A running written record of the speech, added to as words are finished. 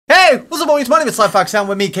Hey, what's up, boys? My name is SlyFoxHound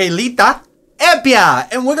with me, Kaylita Epia,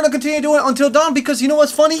 and we're gonna continue doing it until dawn because you know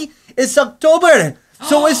what's funny? It's October,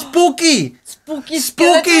 so it's spooky. Spooky.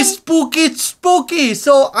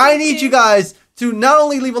 So I need you guys to not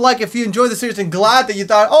only leave a like if you enjoyed the series and glad that you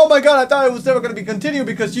thought, oh my god, I thought it was never gonna be continued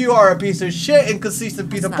because you are a piece of shit, inconsistent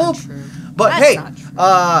piece of poop. But hey,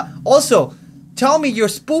 also. Tell me your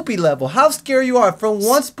spoopy level. How scared you are from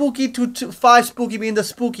 1 spooky to 5 spooky being the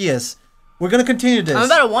spookiest. We're gonna continue this. I'm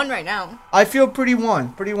about a 1 right now. I feel pretty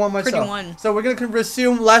one myself. Pretty 1. So we're gonna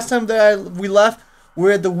resume. Last time that we left,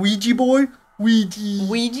 we're at the Ouija boy.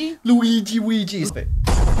 Ouija. Luigi. It's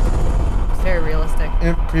very realistic.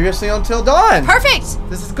 And previously until dawn. Perfect.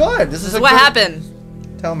 This is good. This is what happened.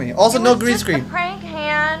 Tell me. Also, no green screen. It's a prank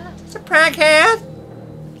hand. It's a prank hand.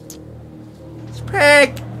 It's a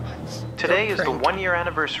prank. Today is the 1-year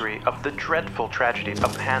anniversary of the dreadful tragedy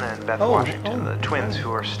of Hannah and Beth Washington, the twins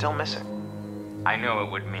who are still missing. I know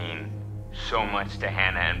it would mean so much to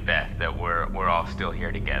Hannah and Beth that we're all still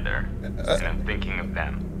here together, and I'm thinking of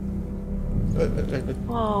them.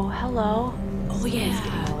 Whoa, hello. Oh yeah.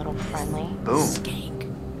 Getting a little friendly. Boom. Skank.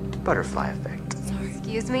 Butterfly effect.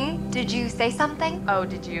 Excuse me? Did you say something? Oh,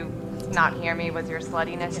 did you not hear me with your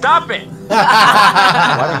sluttiness? Stop it!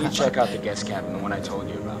 Why don't you check out the guest cabin, the one I told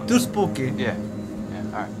you about? Too spooky. Yeah,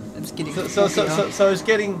 all right. I'm just kidding. So it's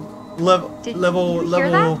getting level 2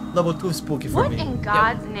 spooky for What me. in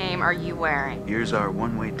God's name are you wearing? Here's our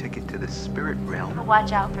one-way ticket to the spirit realm.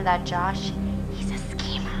 Watch out for that Josh. He's a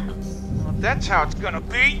schemer. Well, that's how it's gonna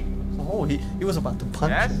be. Oh, he was about to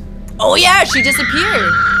punch. Yes? Oh yeah, she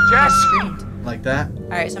disappeared. Jess! Screamed. Like that.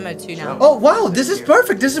 Alright, so I'm at 2 now. Oh wow, this is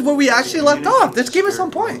perfect. This is where we actually left off. This game is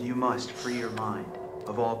on point. You must free your mind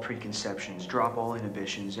of all preconceptions, drop all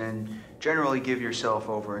inhibitions, and generally give yourself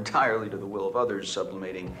over entirely to the will of others,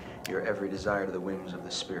 sublimating your every desire to the whims of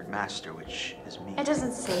the spirit master, which is me. It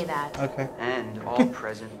doesn't say that. Okay. And all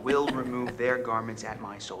present will remove their garments at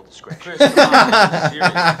my sole discretion. Chris, come on,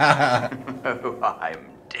 serious. Oh, I'm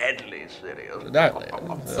deadly serious. Deadly.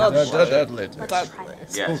 Let's try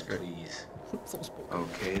this. Yes, please.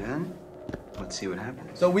 Okay then, let's see what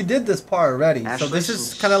happens. So we did this part already. Ashley, so this is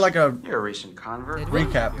since kind of like a you're a recent convert.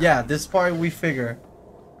 recap. Yeah, this part we figure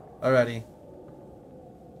already.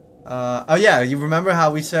 Oh yeah, you remember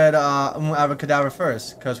how we said abracadabra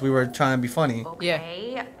first because we were trying to be funny.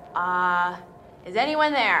 Okay. Is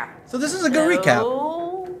anyone there? So this is a good recap.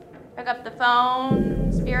 Hello? Pick up the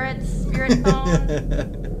phone. Spirit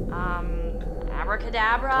phone.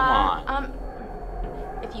 Abracadabra. Come on.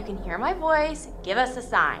 If you can hear my voice, give us a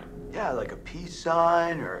sign. Yeah, like a peace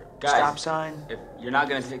sign or Guys. stop sign. If you're not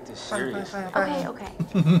gonna take this serious. Okay.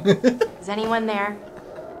 Is anyone there?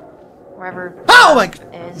 Wherever Oh my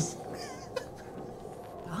god! is.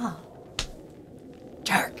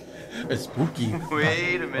 Jerk. It's spooky.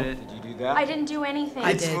 Wait a minute. Did you do that? I didn't do anything.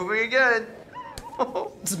 I It's did. moving again.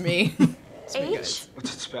 It's me. H?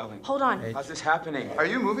 What's it spelling? Hold on. H. How's this happening? Are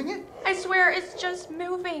you moving it? I swear it's just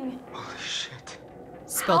moving. Holy shit.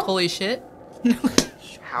 Spelled holy shit.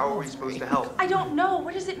 How are we supposed to help? I don't know.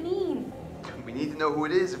 What does it mean? We need to know who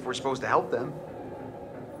it is if we're supposed to help them.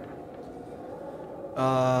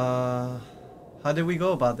 How did we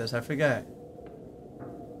go about this? I forget.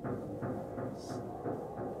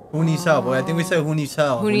 Who needs help? Well, I think we said who needs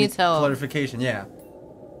help. Who needs help? Clarification, yeah.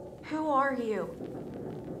 Who are you?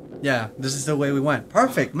 Yeah, this is the way we went.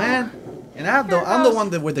 Perfect, man. And I'm the one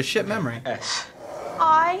that with the shit memory. S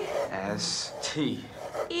I S T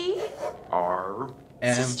E R.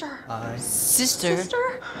 Sister. M-I. Sister.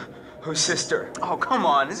 Sister? Who's sister? Oh, come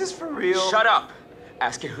on. Is this for real? Shut up.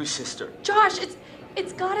 Ask it who's sister. Josh,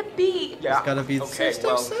 it's gotta be. Yeah. It's gotta be okay, sister,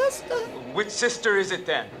 well, sister. which sister is it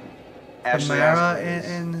then? Ashley Tamara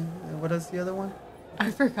Ashley. and what is the other one? I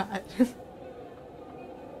forgot.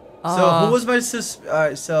 So who was my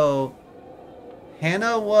sister? So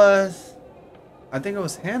Hannah was. I think it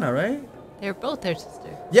was Hannah, right? They were both their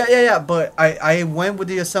sister. Yeah. But I went with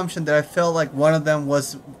the assumption that I felt like one of them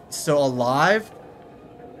was still alive.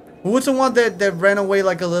 Who was the one that ran away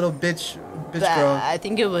like a little bitch girl? I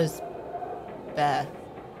think it was Beth.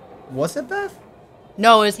 Was it Beth?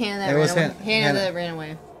 No, it was Hannah that It ran was away. Hannah. Hannah that ran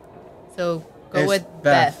away. So go It's with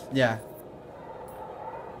Beth. Yeah.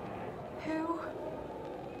 Who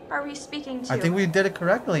are we speaking to? I think we did it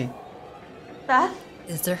correctly. Beth?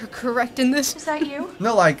 Is there a correct in this? Is that you?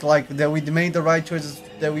 No, like that we made the right choices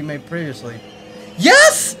that we made previously.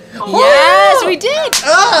 Yes! Yes, we did.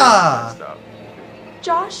 Ah! Stop.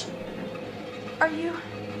 Josh? Are you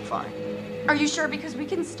Fine. sure? Because we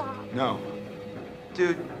can stop. No.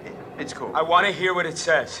 Dude, it's cool. I want to hear what it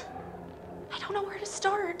says. I don't know where to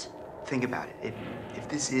start. Think about it. If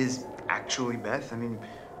this is actually Beth, I mean,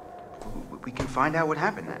 we can find out what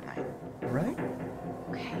happened that night. Right?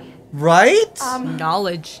 Okay. Right?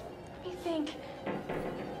 Knowledge. Let me think.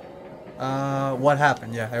 What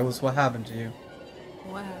happened? Yeah, it was what happened to you.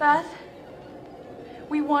 Wow. Beth,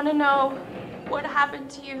 we want to know what happened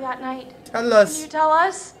to you that night. Tell Can us. you tell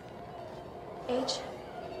us? H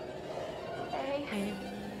A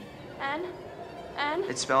N N.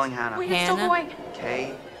 It's spelling Hannah. Wait, it's still Hannah. going.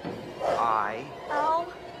 K-I.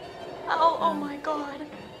 L. Oh my God.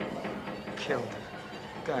 Killed.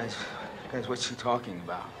 Guys, what's she talking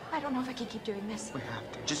about? I don't know if I can keep doing this. We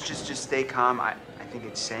have to. Just stay calm. I think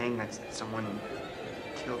it's saying that someone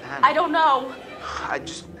killed Hannah. I don't know. I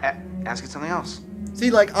just ask it something else.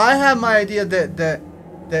 See, like, I had my idea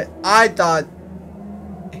that I thought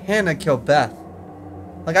Hannah killed Beth.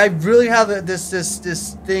 Like, I really have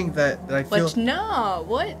this thing that I feel. But no,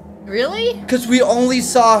 what? Really? Because we only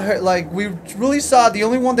saw her, like, we really saw the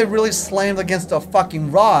only one that really slammed against the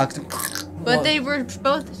fucking rocks. But they were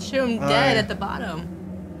both shown dead at the bottom.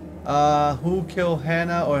 Who killed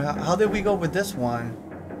Hannah, or how did we go with this one?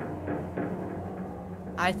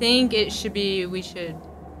 I think it should be, we should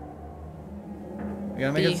We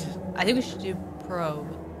gotta make be, it. I think we should do probe.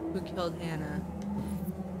 Who killed Hannah?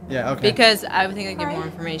 Yeah, okay. Because I would think I'd get more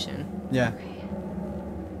Alright. information. Yeah.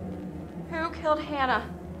 Who killed Hannah?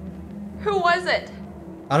 Who was it?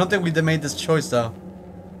 I don't think we made this choice though.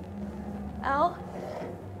 L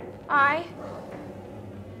I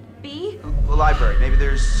B The library. Maybe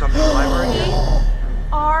there's something in the library. E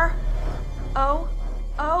R O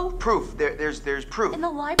O. Proof. There's proof. In the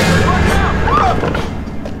library.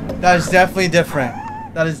 Oh That is definitely different.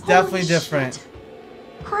 That is no! definitely Holy different. shit.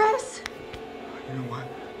 Chris. You know what?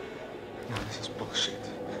 No, this is bullshit.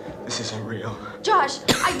 This isn't real. Josh,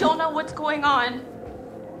 I don't know what's going on.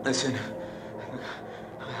 Listen,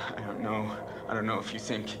 I don't know if you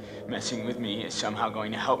think messing with me is somehow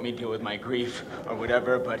going to help me deal with my grief or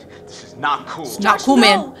whatever, but this is not cool. It's not Josh, cool,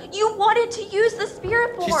 no. man. You wanted to use the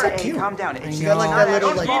spirit board. She's so Hey, cute. calm down. I She know. got like That that I little,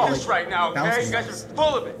 don't like, need like, this right now, okay? bouncing You guys house. are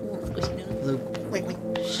full of it. Wait.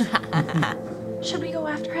 Should we go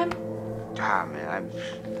after him? Ah, man.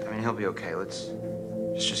 I mean, he'll be okay. Let's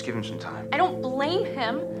just give him some time. I don't blame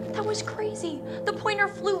him. That was crazy. The pointer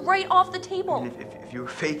flew right off the table. And if you were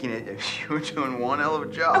faking it, you were doing one hell of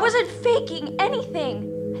a job. I wasn't faking anything.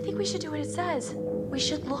 I think we should do what it says. We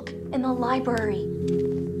should look in the library.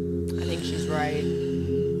 I think she's right.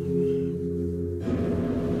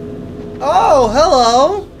 Oh,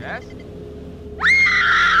 hello. Jess?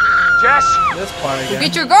 Jess! This part Go again.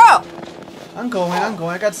 get your girl! I'm going.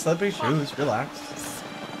 I got slippery shoes. Relax.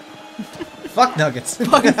 Fuck Nuggets.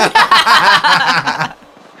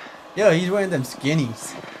 Yo, he's wearing them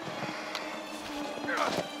skinnies.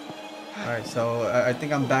 Alright, so I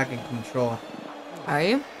think I'm back in control. Are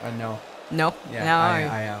you? No. No. Yeah, No, I are you?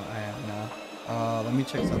 am now. Let me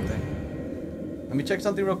check something. Let me check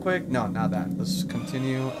something real quick. No, not that. Let's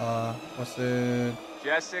continue. What's it?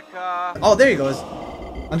 Jessica! Oh, there he goes.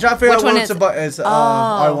 I'm trying to figure Which out one what is it's it? about. It's Oh,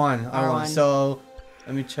 R1. R1. So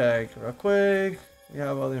let me check real quick. We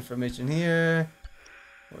have all the information here.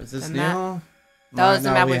 What is this The new? map. That was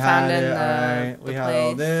the map we found had in it. the- Alright, the we have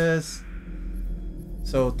all place. this.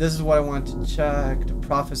 So this is what I want to check. The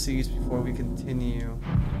prophecies before we continue.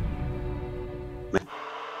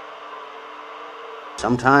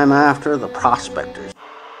 Sometime after the prospectors,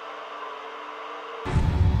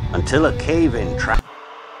 until a cave-in trap.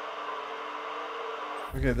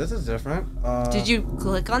 Okay, this is different. Did you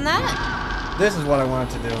click on that? This is what I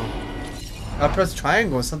wanted to do. I pressed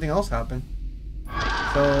triangle and something else happened.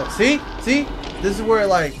 So, see? This is where,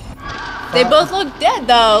 like... They both look dead,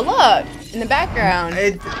 though. Look. In the background.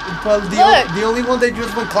 But the only one that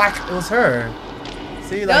just went clack, it was her.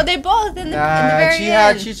 See, like... No, they both in the very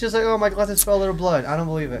end. She's just like, oh, my glasses fell a little blood. I don't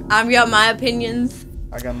believe it. I've got my opinions.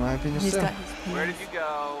 I got my opinions He's too. got his opinions. Where did you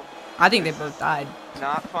go? I think they both died.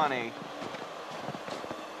 Not funny.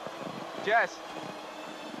 Jess,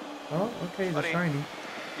 Oh, okay, the Buddy. shiny.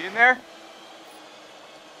 you in there?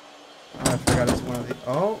 Oh, I forgot it's one of the...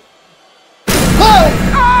 Oh!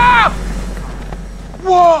 Ah!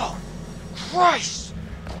 Whoa! Christ!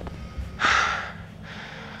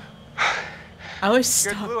 I was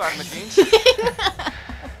Scared stuck. glue out of my jeans. The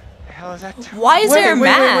hell is that? Why is there a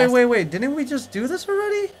mask? Wait. Didn't we just do this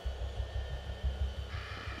already?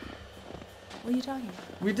 What are you talking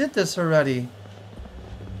about? We did this already.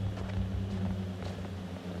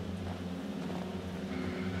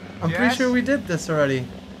 I'm pretty Yes? sure we did this already.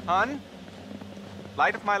 Hun?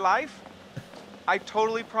 Light of my life? I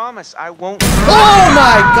totally promise I won't. Oh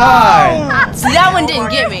my god! See, that one didn't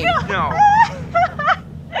get me. No.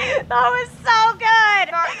 That was so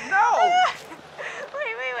good. No.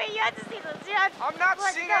 Wait, you had to see this. You had I'm not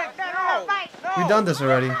seeing it. No. We've done this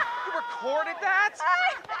already. You recorded that?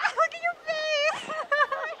 Look at your face.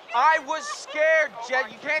 I was scared,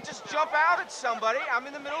 Jet. You can't just jump out at somebody. I'm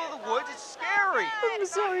in the middle of the woods. It's scary. I'm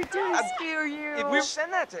sorry to scare you. If we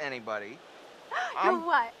send that to anybody, You're I'm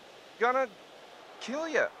what? gonna kill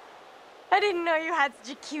you. I didn't know you had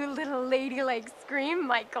such a cute little ladylike scream,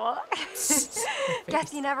 Michael.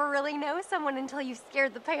 Guess you never really know someone until you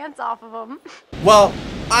scared the pants off of them. Well,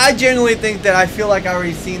 I genuinely think that I feel like I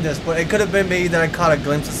already seen this, but it could have been maybe that I caught a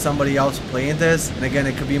glimpse of somebody else playing this, and again,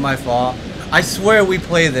 it could be my fault. I swear we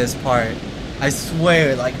play this part. I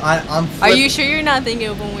swear, like I'm. Are you sure you're not thinking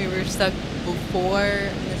of when we were stuck before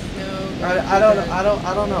in the snow? I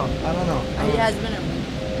don't know. It has been a.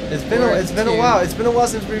 It's been a while. It's been a while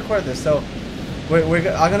since we recorded this, so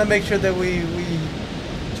I'm gonna make sure that we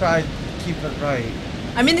try to keep it right.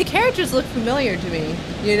 I mean, the characters look familiar to me.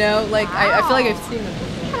 You know, like Wow. I feel like I've seen them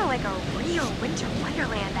before. Kind of like a real winter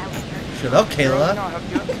wonderland out here. Shut up, Kayla.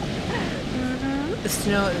 The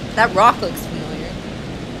snow. That rock looks familiar.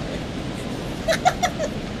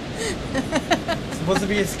 It's supposed to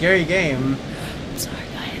be a scary game. I'm sorry,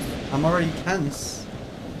 guys. I'm already tense.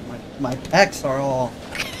 My pecs are all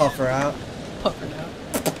puffer out. Puffered out.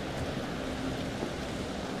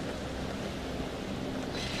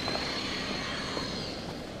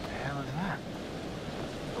 The hell is that?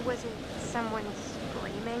 Was it someone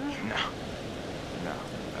screaming? No.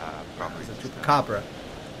 Probably It's a chupacabra.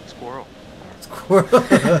 squirrel. Squirrel.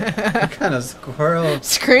 What kind of squirrel?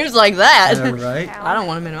 Screams like that. Yeah, right? I don't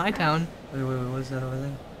want him in my town. Wait, what is that over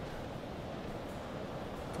there?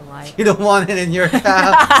 The light. You don't want it in your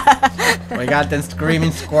town? We got them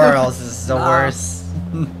screaming squirrels. This is the worst.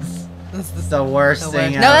 This is the worst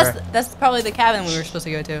thing No, ever. that's probably the cabin we were supposed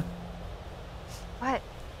to go to. What?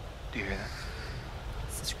 Do you hear that?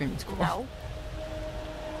 It's the screaming squirrel. No.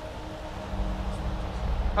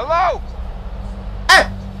 Hello? Hey!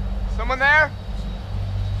 Someone there?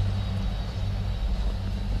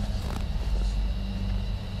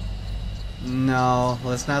 No,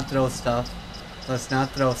 let's not throw stuff. Let's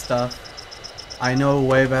not throw stuff. I know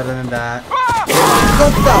way better than that.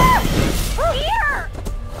 What the? Here!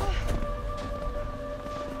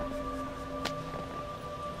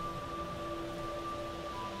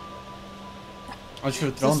 I should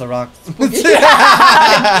have thrown the rocks.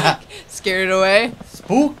 Scared it away.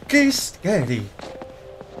 Spooky scary.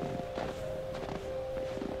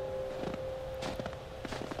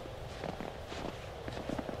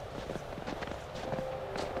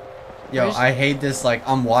 Yo, I hate this, like,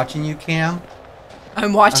 I'm watching you, Cam.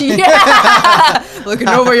 I'm watching you. Looking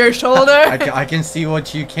over your shoulder. I can see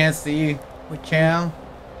what you can't see with Cam.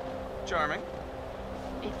 Charming.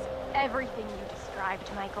 It's everything you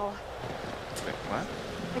described, Michael. Wait, what?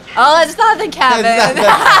 Oh, it's not the cabin. It's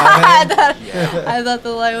not the cabin. I thought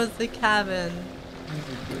the light was the cabin.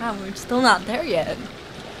 God, we're still not there yet.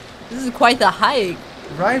 This is quite the hike.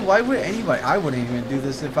 Right? Why would anybody? I wouldn't even do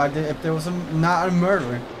this if there was not a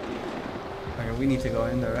murder. Okay, we need to go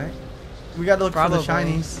in there, right? We gotta look for the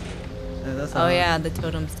shinies. Yeah, that's Oh yeah, the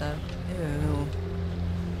totem stuff. Ew.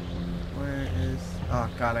 Where is? Oh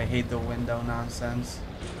god, I hate the window nonsense.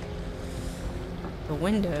 The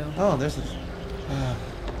window. Oh, there's this.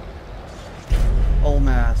 Old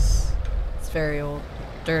mass. It's very old,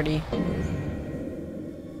 dirty.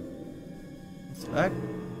 Inspect.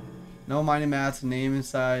 No mining mats. Name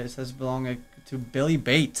inside. It says belonging to Billy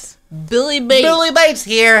Bates. Billy Bates. Billy Bates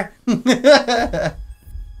here.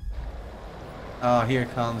 Oh, here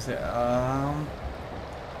it comes.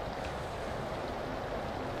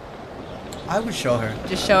 I would show her.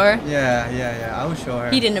 Just show her? Yeah. I would show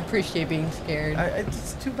her. He didn't appreciate being scared.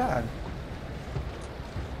 It's too bad.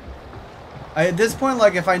 At this point,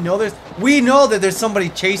 like, if I know we know that there's somebody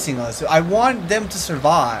chasing us. I want them to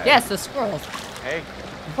survive. Yes, the squirrels. Hey.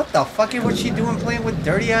 What the fuck is she doing playing with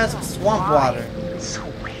dirty ass swamp water? It's so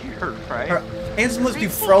weird, right? Her hands must be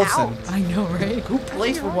frozen. I know, right? Who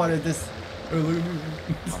plays with water this? Oh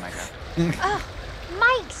my god.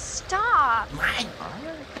 Mike, stop. Mike.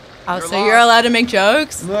 Oh, so you're allowed to make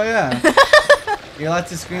jokes? Well, yeah. You're allowed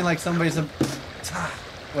to scream like somebody's a.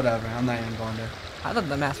 Whatever. I'm not even going there. I thought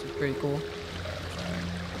the mask was pretty cool.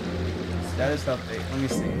 Status update. Let me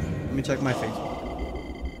see. Let me check my Facebook.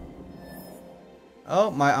 Oh,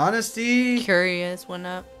 my honesty. Curious went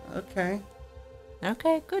up. Okay.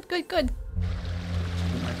 Okay, good.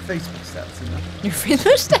 My Facebook status. You know? Your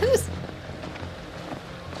Facebook status?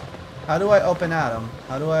 How do I open Atom?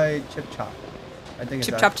 How do I chip chop? I think it's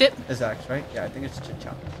Chip X. chop chip? It's X, right? Yeah, I think it's chip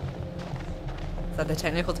chop. Is that the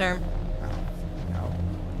technical term? No.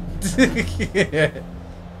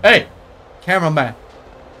 Hey, cameraman.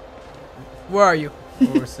 Where are you?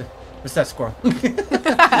 Where's that squirrel?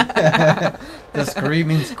 The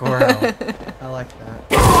screaming squirrel. I like that.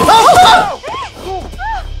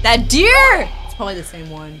 That deer! It's probably the same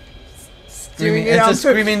one. It's a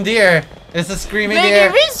screaming deer. It's a screaming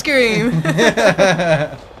deer. Make it scream. What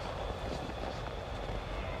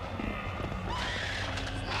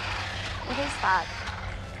is that?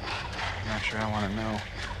 I'm not sure I want to know.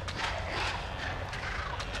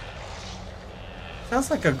 Sounds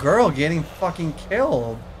like a girl getting fucking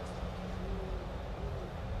killed.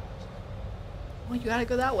 Well, you gotta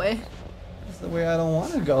go that way. That's the way I don't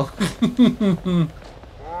want to go.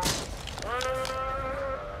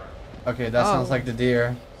 Okay, that sounds like the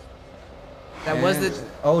deer. That was the.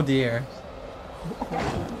 Oh dear.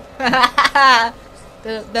 Dun,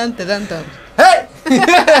 dun, dun, dun. Hey! We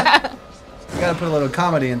gotta put a little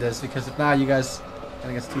comedy in this because if not, you guys are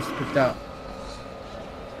gonna get too spooked out.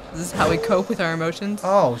 This is how we cope with our emotions.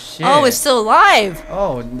 Oh shit. Oh, it's still alive.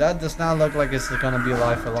 Oh, that does not look like it's gonna be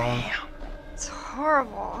alive for long. It's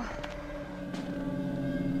horrible.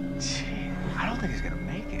 Gee, I don't think he's gonna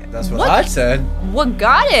make it. That's what I said. What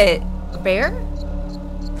got it? A bear?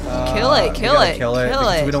 Kill it, kill it, kill it. kill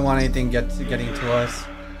Because it. we don't want anything getting to us.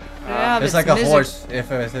 Yeah, it's like a horse.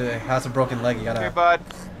 If it has a broken leg, you gotta. Hey, bud.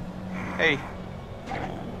 Hey.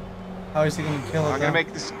 How is he gonna kill it? I'm gonna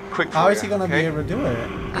make this quick for How is you, he gonna be okay? able to do it?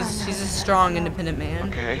 He's a strong, independent man.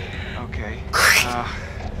 Okay, okay. Geez, how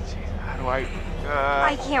do I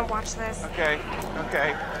I can't watch this. Okay,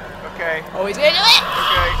 okay, okay. Oh, he's gonna do it!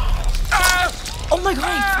 Okay. Oh my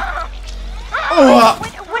god!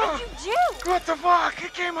 What did you do? What the fuck?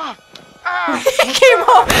 It came up. He came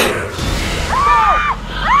up!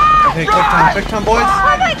 Okay, quick time, boys.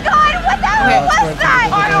 Oh my god, what the hell was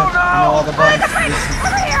that? I don't know. I know all the buttons. This is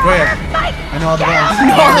square. I know all the buttons. I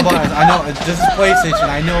know all the buttons. I know this is PlayStation.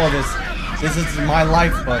 I know this. This is my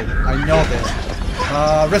life, bud. I know this.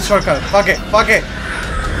 Risk shortcut. Fuck it. Fuck it.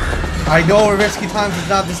 I know risky times is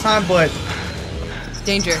not this time, but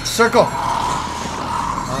Danger. circle.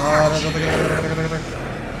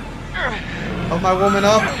 Help my woman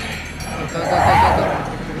up.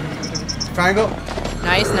 Triangle.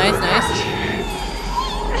 Nice, nice, nice.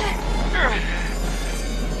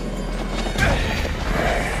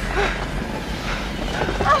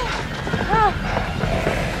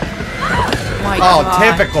 Oh,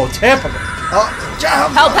 typical. Oh,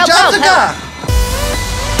 Help, help, help, help.